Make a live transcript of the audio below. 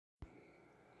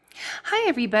Hi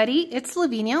everybody, it's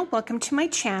Lavinia. Welcome to my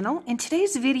channel. In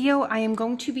today's video, I am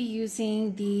going to be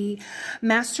using the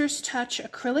Master's Touch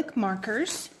acrylic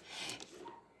markers.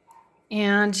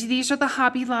 And these are the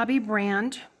Hobby Lobby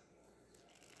brand.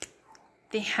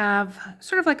 They have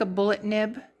sort of like a bullet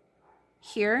nib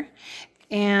here.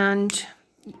 And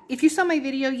if you saw my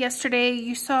video yesterday,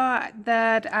 you saw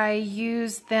that I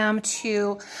used them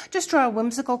to just draw a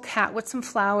whimsical cat with some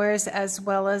flowers, as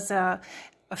well as a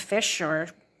fish or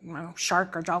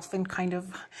shark or dolphin kind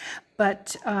of.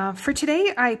 But for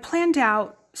today, I planned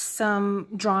out some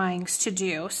drawings to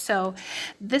do. So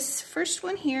this first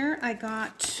one here, I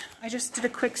just did a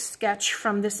quick sketch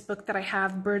from this book that I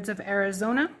have, Birds of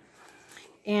Arizona.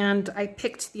 And I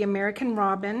picked the American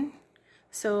Robin.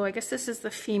 So I guess this is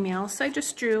the female. So I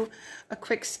just drew a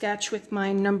quick sketch with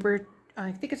my number,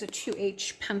 I think it's a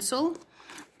 2H pencil.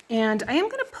 And I am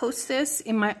going to post this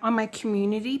on my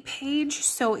community page.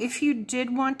 So if you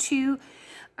did want to,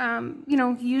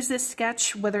 use this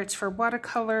sketch, whether it's for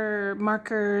watercolor,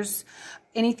 markers,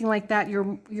 anything like that,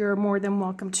 you're more than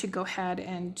welcome to go ahead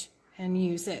and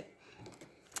use it.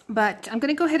 But I'm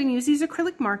going to go ahead and use these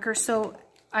acrylic markers. So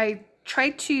I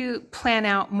tried to plan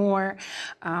out more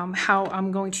how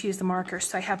I'm going to use the markers.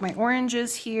 So I have my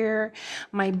oranges here,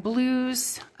 my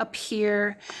blues up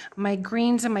here, my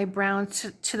greens and my browns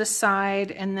to the side,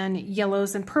 and then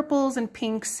yellows and purples and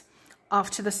pinks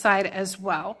off to the side as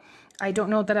well. I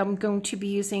don't know that I'm going to be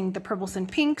using the purples and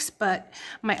pinks, but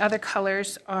my other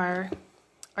colors are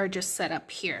just set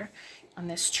up here on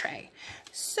this tray.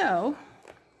 So,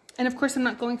 and of course, I'm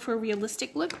not going for a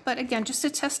realistic look, but again, just to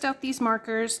test out these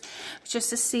markers, just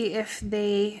to see if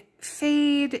they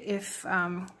fade, if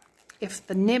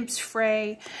the nibs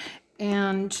fray.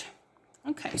 And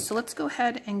okay, so let's go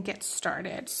ahead and get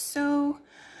started. So,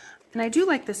 and I do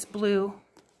like this blue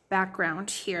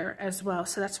background here as well,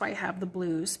 so that's why I have the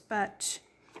blues. But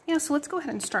yeah, so let's go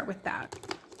ahead and start with that.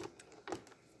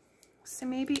 So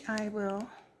maybe I will,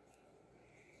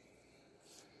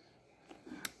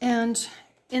 and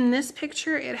in this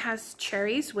picture, it has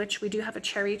cherries, which we do have a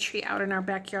cherry tree out in our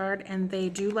backyard, and they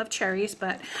do love cherries,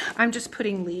 but I'm just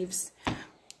putting leaves.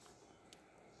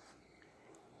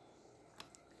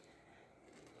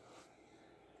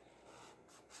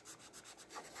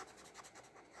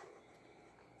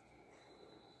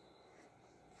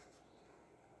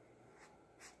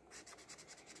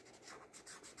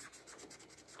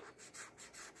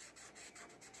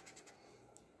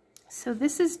 So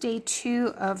this is day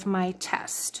 2 of my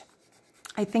test.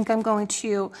 I think I'm going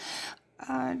to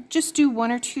just do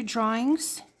 1 or 2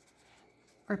 drawings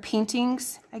or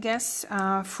paintings, I guess,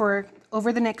 for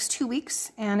over the next 2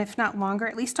 weeks, and if not longer,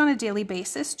 at least on a daily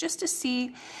basis, just to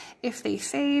see if they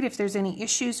fade, if there's any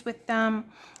issues with them.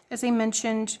 As I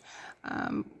mentioned,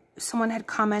 someone had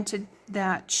commented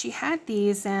that she had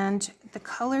these and the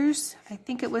colors, I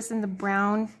think it was in the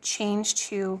brown, changed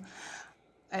to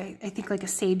I think like a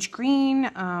sage green.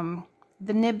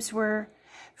 The nibs were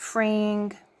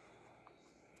fraying.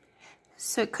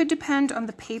 So it could depend on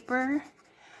the paper.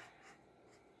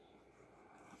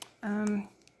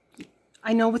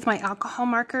 I know with my alcohol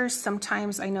markers,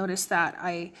 sometimes I notice that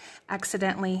I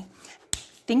accidentally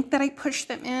think that I push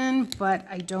them in, but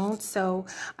I don't. So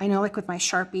I know like with my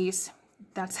Sharpies,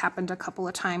 that's happened a couple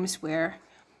of times where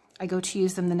I go to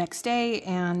use them the next day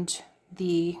and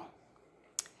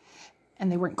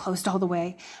they weren't closed all the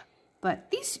way. But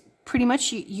these pretty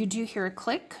much, you do hear a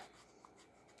click.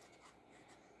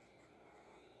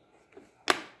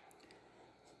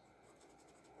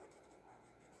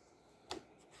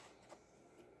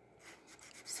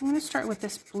 So I'm going to start with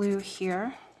this blue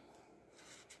here.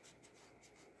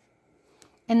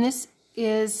 And this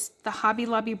is the Hobby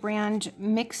Lobby brand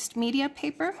mixed media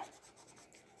paper.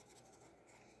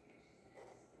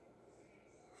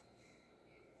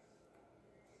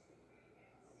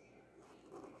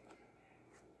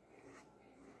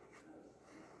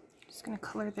 Going to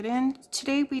color that in.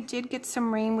 Today we did get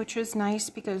some rain, which was nice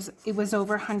because it was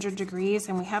over 100 degrees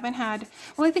and we haven't had,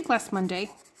 well, I think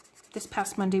this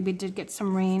past Monday we did get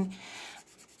some rain,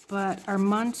 but our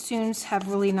monsoons have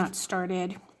really not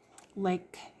started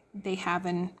like they have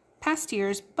in past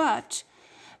years. But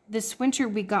this winter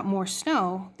we got more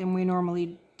snow than we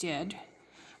normally did,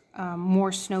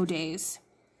 more snow days.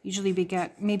 Usually we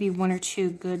get maybe 1 or 2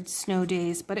 good snow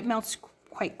days, but it melts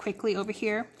quite quickly over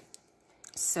here.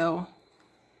 So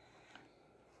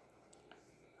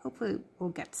hopefully we'll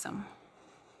get some.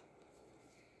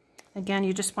 Again,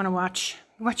 you just want to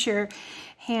watch your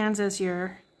hands as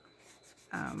you're,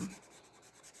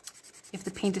 if the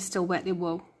paint is still wet, it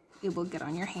will get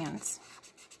on your hands.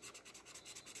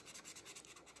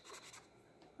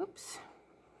 Oops.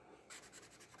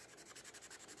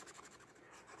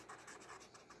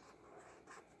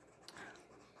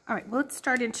 All right, well, let's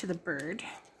start into the bird.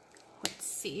 Let's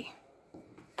see.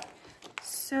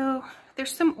 So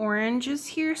there's some oranges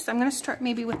here, so I'm going to start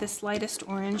maybe with this lightest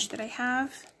orange that I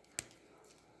have.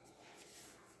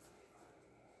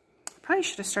 Probably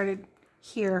should have started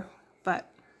here,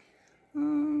 but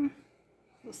we'll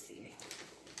see.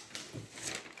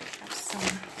 I have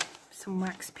some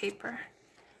wax paper.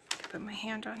 I can put my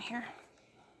hand on here.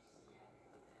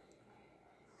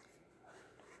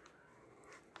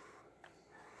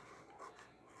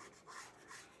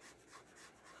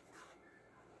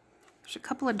 There's a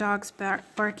couple of dogs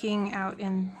barking out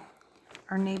in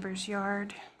our neighbor's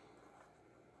yard.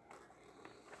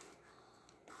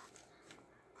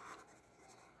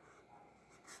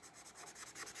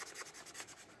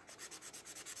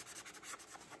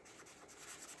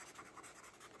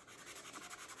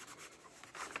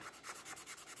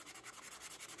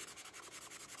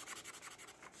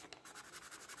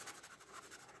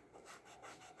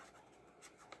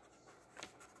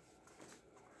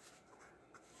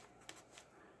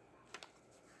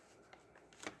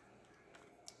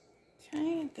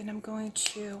 Okay, then I'm going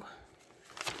to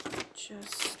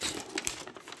just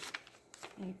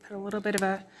maybe put a little bit of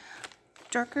a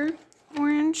darker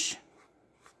orange.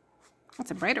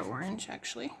 That's a brighter orange,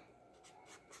 actually.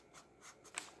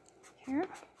 Here.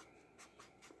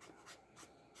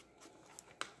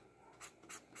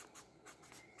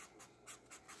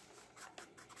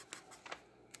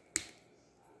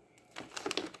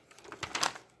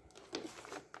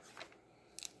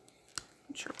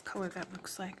 Not sure what color that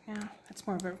looks like now. That's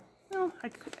more of a, well, I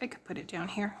could put it down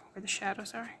here where the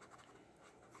shadows are.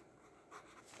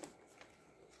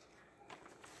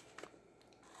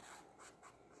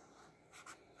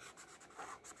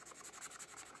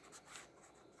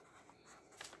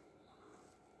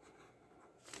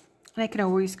 And I can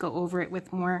always go over it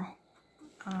with more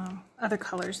other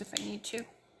colors if I need to.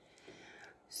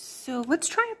 So let's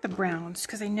try out the browns,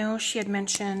 because I know she had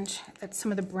mentioned that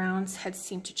some of the browns had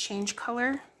seemed to change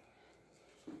color.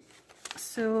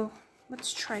 So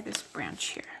let's try this branch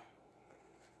here.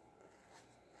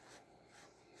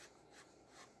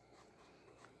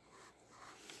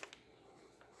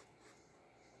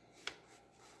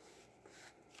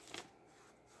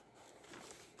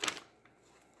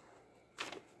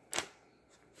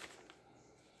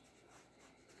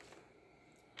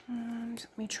 And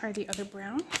let me try the other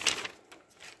brown.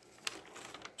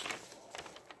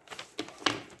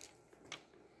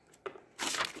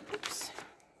 Oops.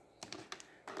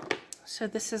 So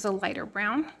this is a lighter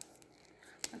brown.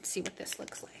 Let's see what this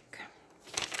looks like.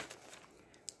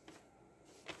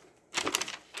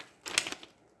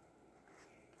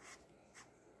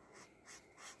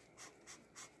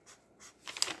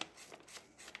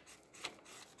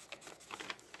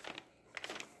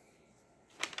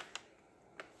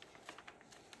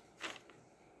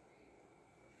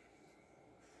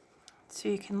 So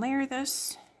you can layer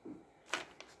this.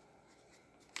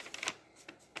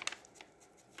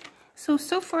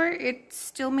 So far it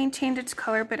still maintained its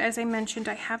color, but as I mentioned,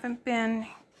 I haven't been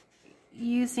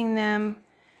using them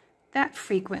that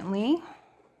frequently.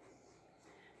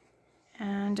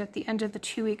 And at the end of the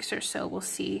 2 weeks or so, we'll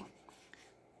see.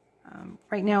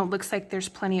 Right now it looks like there's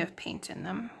plenty of paint in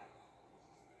them.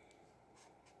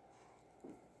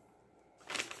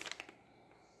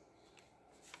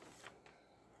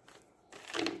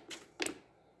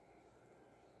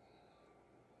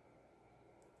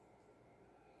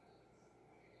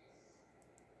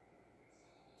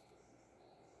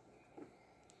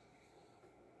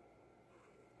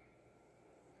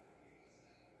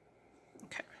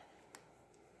 Okay.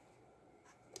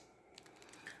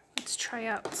 Let's try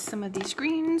out some of these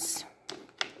greens.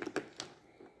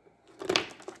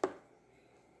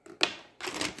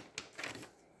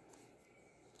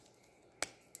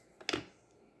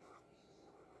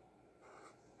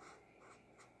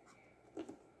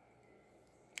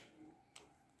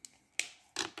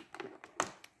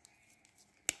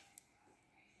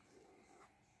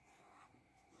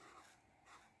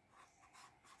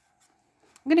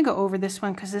 I'm going to go over this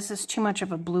one because this is too much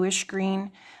of a bluish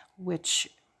green, which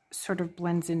sort of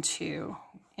blends into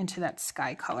that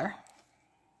sky color.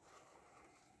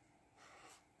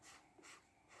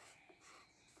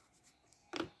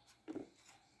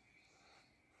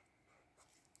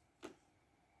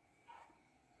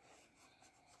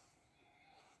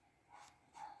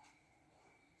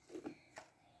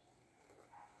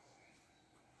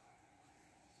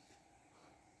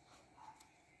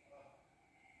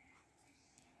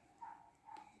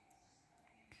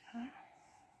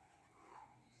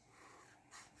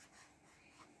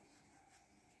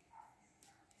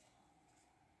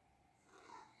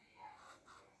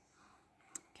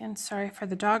 Again, sorry for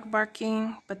the dog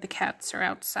barking, but the cats are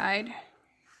outside.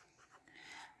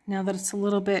 Now that it's a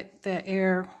little bit, the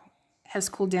air has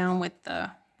cooled down with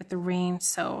the rain,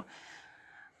 so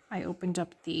I opened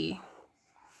up the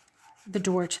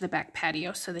door to the back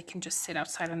patio so they can just sit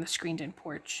outside on the screened-in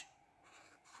porch.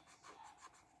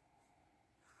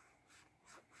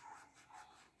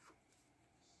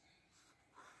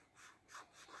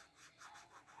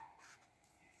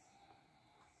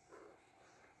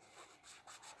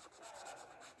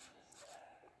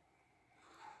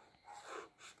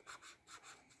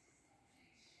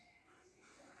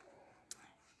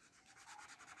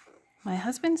 My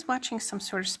husband's watching some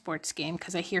sort of sports game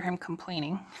because I hear him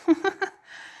complaining. All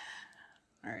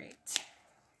right.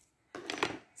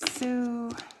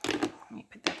 So let me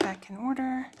put that back in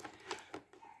order.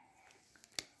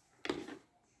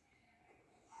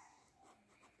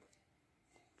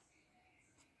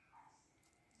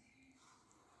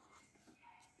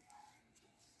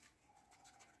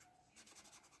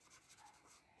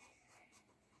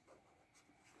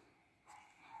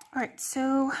 All right,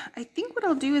 so I think what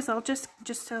I'll do is I'll just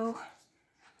so,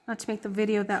 not to make the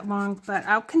video that long, but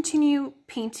I'll continue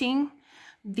painting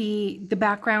the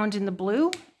background in the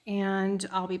blue, and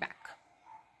I'll be back.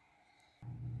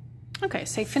 Okay,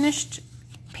 so I finished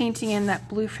painting in that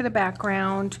blue for the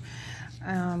background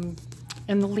and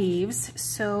the leaves.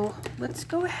 So let's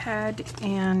go ahead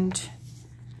and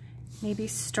maybe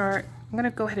start. I'm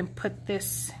gonna go ahead and put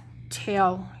this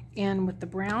tail in with the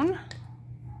brown.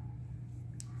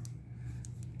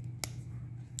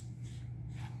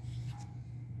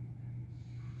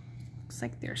 Looks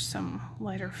like there's some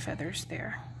lighter feathers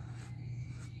there.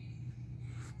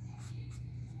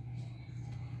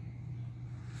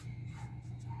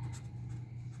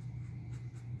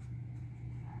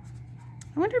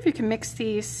 I wonder if you can mix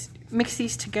these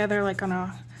together like on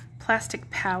a plastic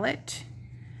palette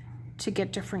to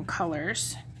get different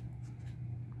colors,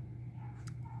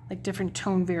 like different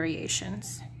tone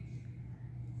variations.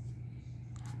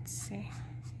 Let's see.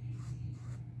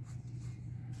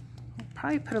 I'll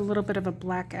probably put a little bit of a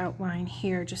black outline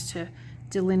here just to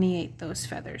delineate those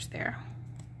feathers there.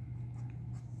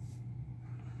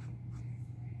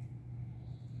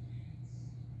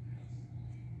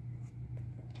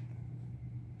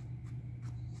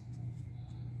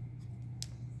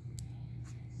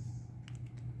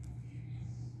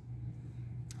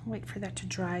 Wait for that to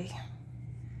dry.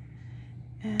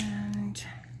 And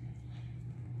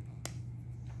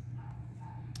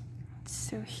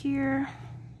so here,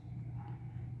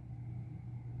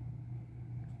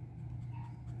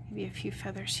 maybe a few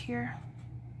feathers here.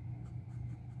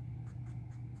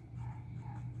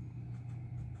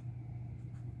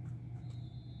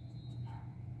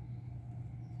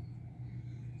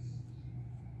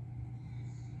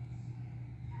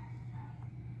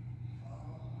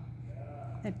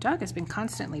 That dog has been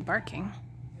constantly barking.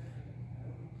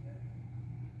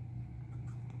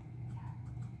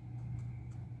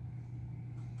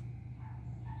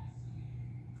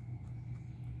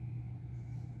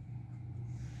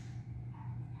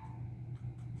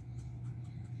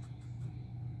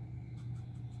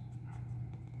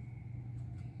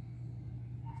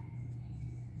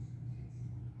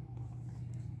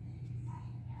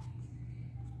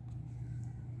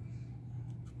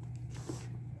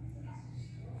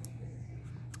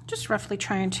 Just roughly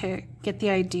trying to get the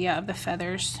idea of the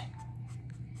feathers.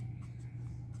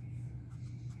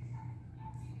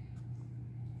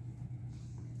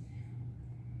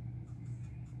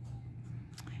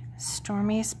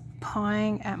 Stormy's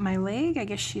pawing at my leg. I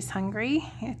guess she's hungry.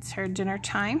 It's her dinner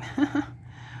time.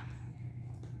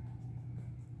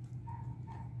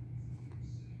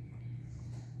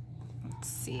 Let's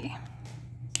see.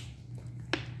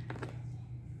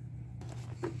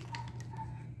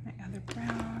 My other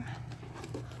brown.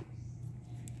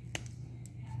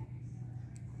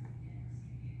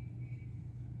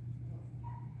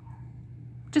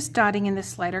 Just dotting in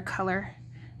this lighter color,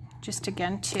 just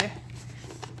again to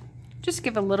just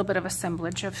give a little bit of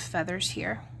assemblage of feathers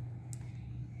here.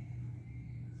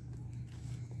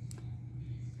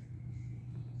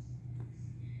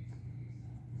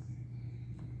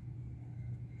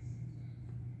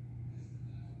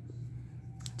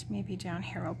 Maybe down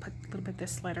here I'll put a little bit of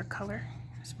this lighter color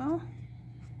as well.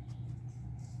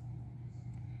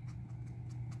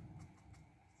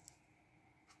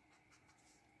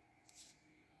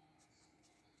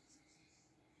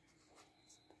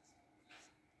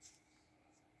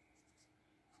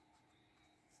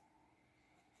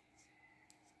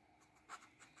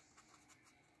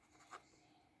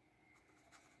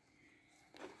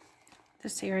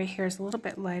 This area here is a little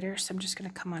bit lighter, so I'm just going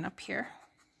to come on up here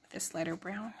this lighter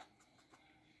brown.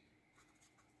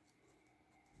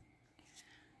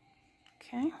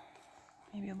 Okay,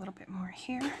 maybe a little bit more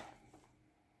here.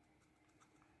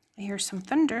 I hear some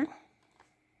thunder.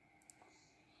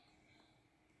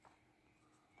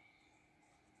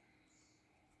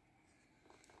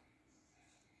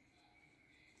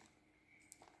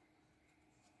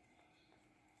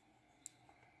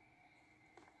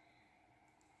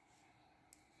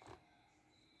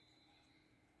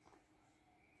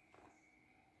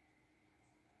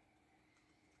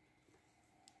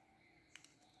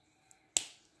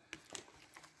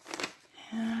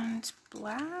 And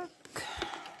black.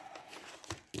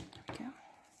 There we go.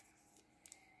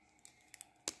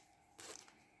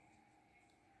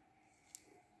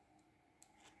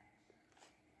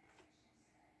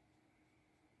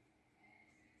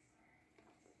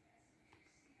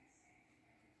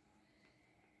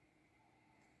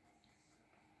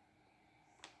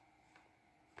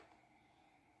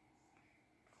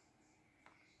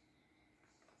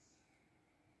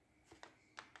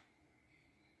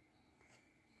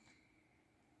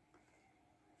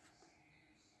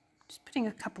 Just putting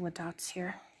a couple of dots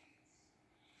here.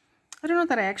 I don't know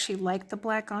that I actually like the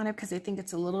black on it because I think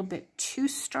it's a little bit too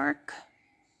stark.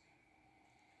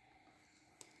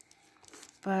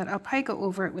 But I'll probably go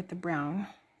over it with the brown.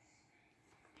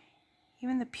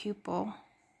 Even the pupil.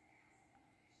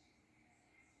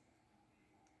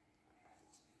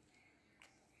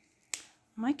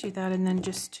 I might do that and then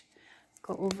just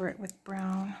go over it with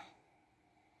brown.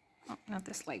 Oh, not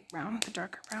this light brown, the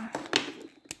darker brown.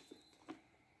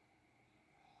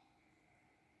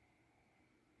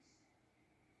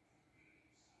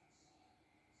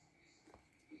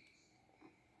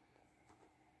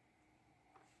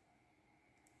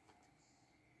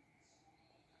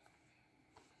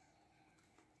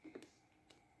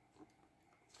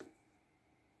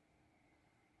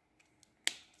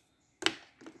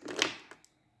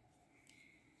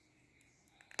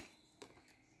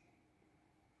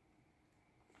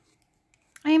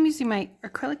 I am using my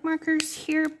acrylic markers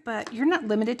here, but you're not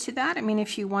limited to that. I mean,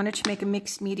 if you wanted to make a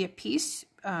mixed media piece,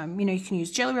 you know, you can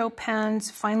use Jelly Roll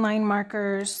pens, fine line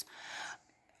markers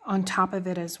on top of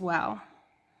it as well.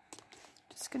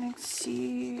 Just gonna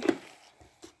see,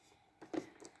 what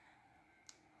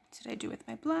did I do with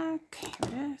my black? Here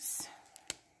it is.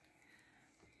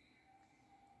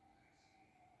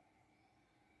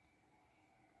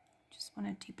 Just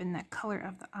want to deepen that color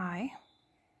of the eye.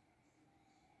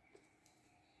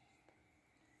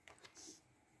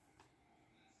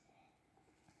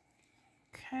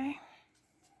 Okay.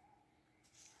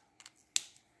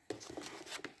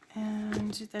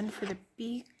 And then for the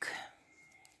beak,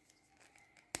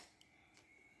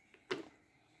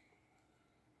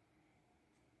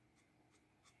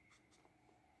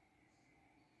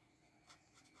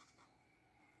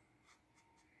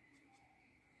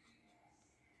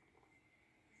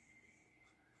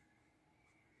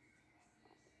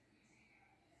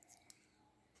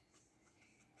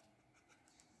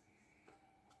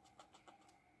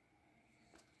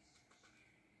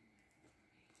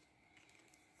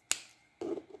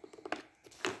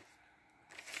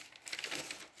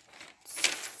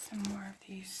 some more of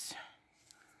these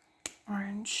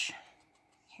orange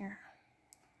here.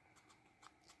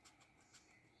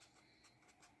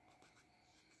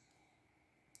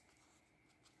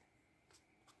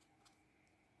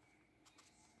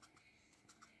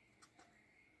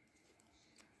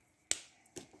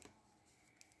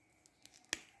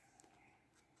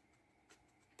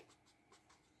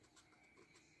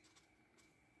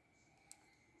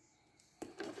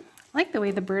 I like the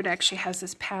way the bird actually has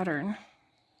this pattern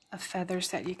of feathers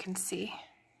that you can see.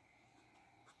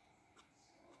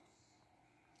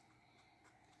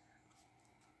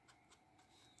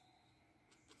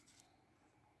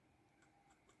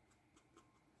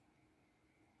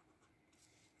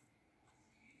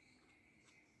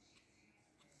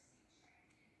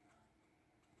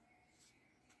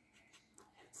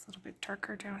 It's a little bit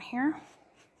darker down here.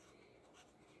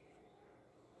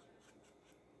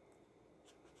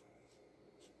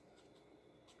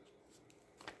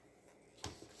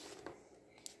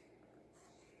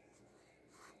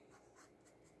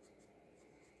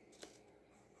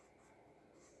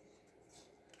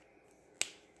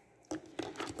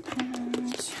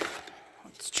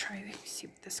 See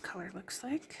what this color looks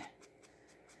like.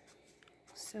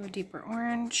 So a deeper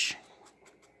orange.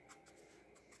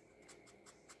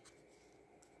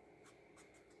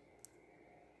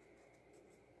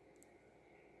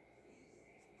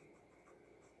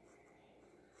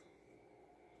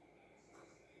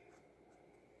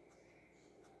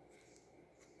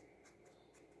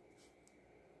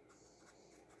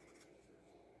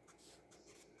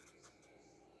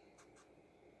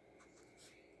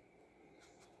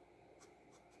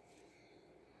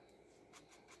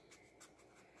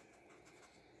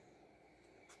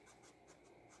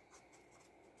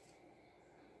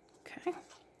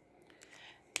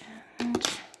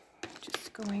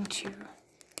 going to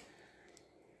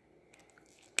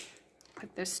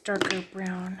put this darker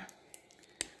brown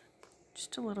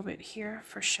just a little bit here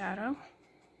for shadow,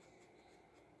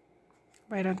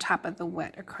 right on top of the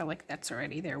wet acrylic that's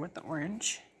already there with the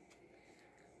orange.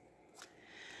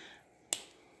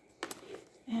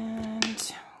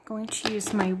 And I'm going to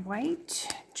use my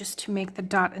white just to make the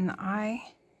dot in the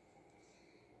eye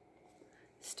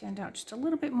stand out just a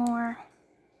little bit more.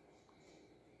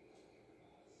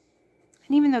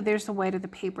 And even though there's the white of the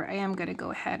paper, I am going to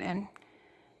go ahead and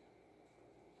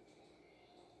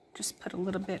just put a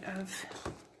little bit of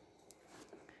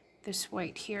this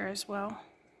white here as well.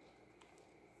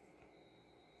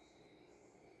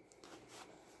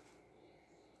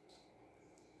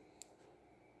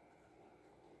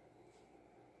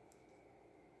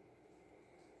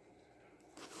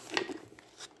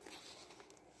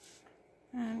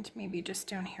 And maybe just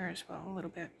down here as well, a little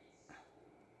bit.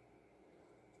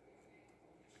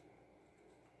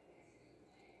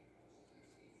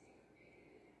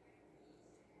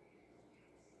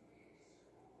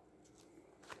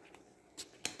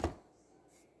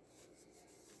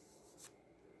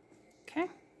 Okay.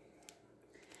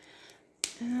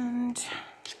 And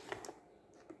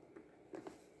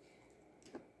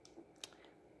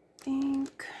I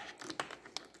think,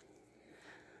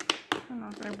 I don't know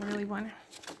if I really want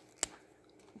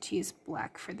to use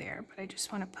black for there, but I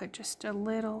just want to put just a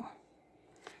little,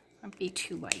 not be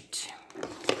too light.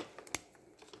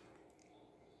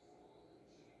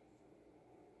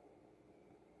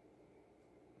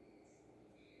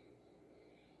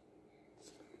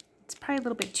 It's probably a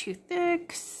little bit too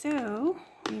thick, so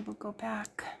we will go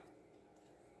back.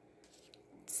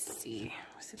 Let's see,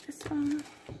 was it this one?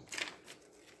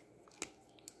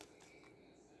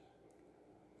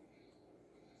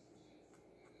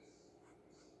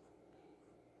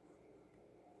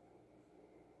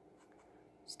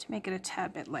 To make it a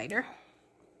tad bit lighter.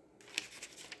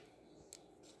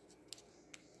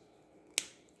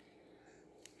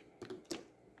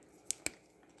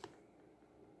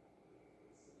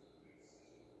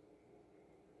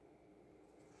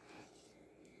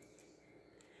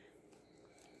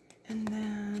 And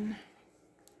then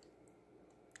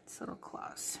its little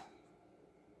claws.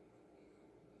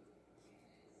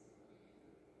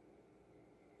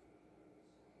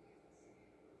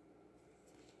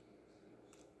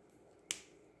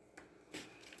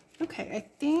 Okay, I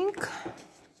think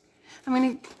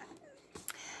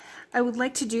I would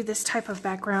like to do this type of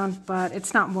background, but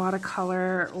it's not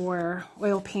watercolor or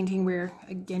oil painting where,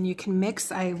 again, you can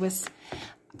mix. I'm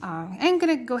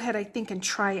gonna go ahead, I think, and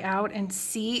try out and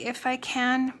see if I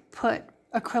can put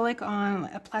acrylic on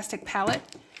a plastic palette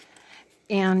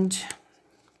and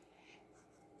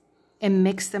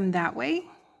mix them that way,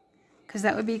 because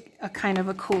that would be a kind of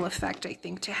a cool effect, I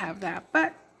think, to have that.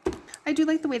 But I do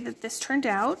like the way that this turned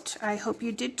out. I hope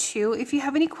you did too. If you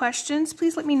have any questions,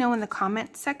 please let me know in the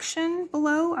comment section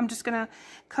below. I'm just gonna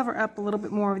cover up a little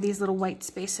bit more of these little white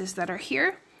spaces that are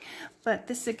here. But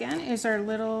this again is our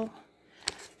little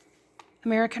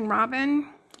American Robin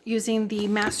using the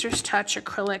Master's Touch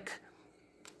acrylic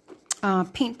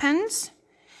paint pens.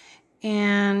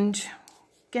 And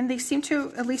again, they seem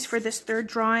to, at least for this third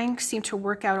drawing, seem to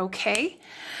work out okay.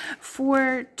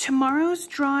 For tomorrow's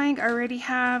drawing, I already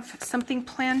have something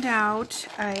planned out.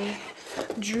 I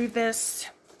drew this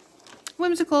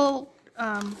whimsical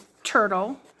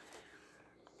turtle.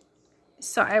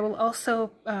 So I will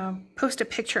also post a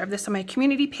picture of this on my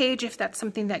community page if that's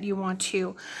something that you want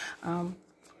to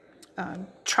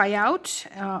try out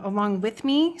along with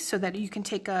me, so that you can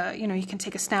take a, you can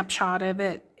take a snapshot of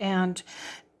it and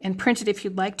print it if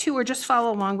you'd like to, or just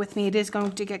follow along with me. It is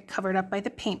going to get covered up by the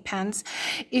paint pens.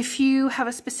 If you have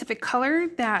a specific color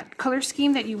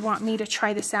scheme that you want me to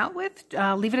try this out with,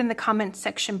 leave it in the comment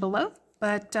section below.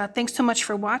 But thanks so much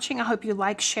for watching. I hope you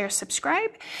like, share,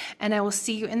 subscribe, and I will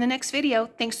see you in the next video.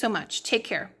 Thanks so much. Take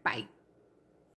care. Bye.